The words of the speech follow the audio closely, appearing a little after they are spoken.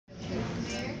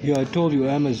Yeah, I told you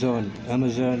Amazon,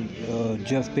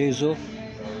 Jeff Bezos,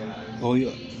 or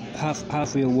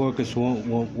half of your workers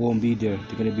won't be there.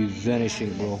 They're gonna be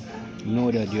vanishing, bro. You know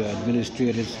that your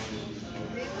administrators,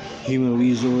 human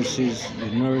resources,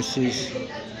 your nurses,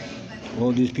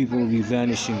 all these people will be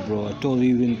vanishing, bro. I told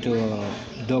you even to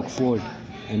Doug Ford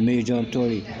and Major John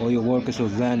Tory, all your workers will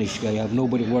vanish, guy. You have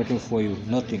nobody working for you,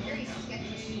 nothing.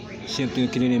 Same thing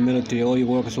with Canadian military, all your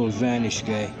workers will vanish,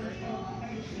 guy.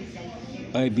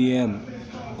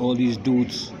 IBM, all these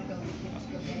dudes,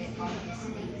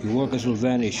 your workers will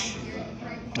vanish.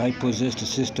 I possess the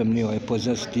system now. I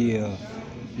possess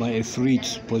my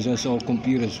Ifrits possess all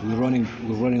computers. We're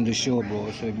running the show, bro.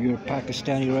 So if you're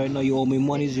Pakistani right now, you owe me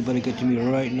money. You better get to me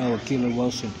right now, Killer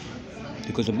Wilson,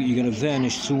 because you're gonna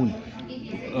vanish soon.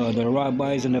 The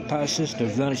rabbis and the pastors, they're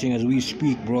vanishing as we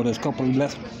speak, bro. There's a couple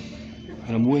left,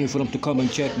 and I'm waiting for them to come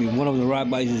and check me. One of the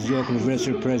rabbis is your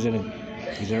convention president.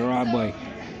 He's a rabbi.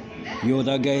 Yo,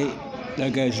 that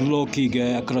guy's low-key,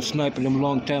 guy. I could have sniped him a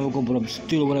long time ago, but I'm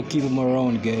still gonna keep him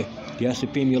around, guy. He has to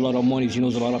pay me a lot of money. He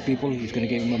knows a lot of people. He's gonna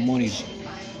give me my monies.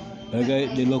 That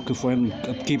guy, they're looking for him.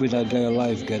 I'm keeping that guy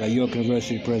alive, guy. That York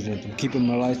University president. I'm keeping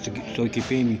him alive so he can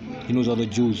pay me. He knows all the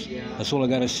Jews. That's all I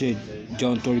gotta say.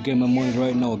 John Tory, get my money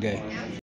right now, guy.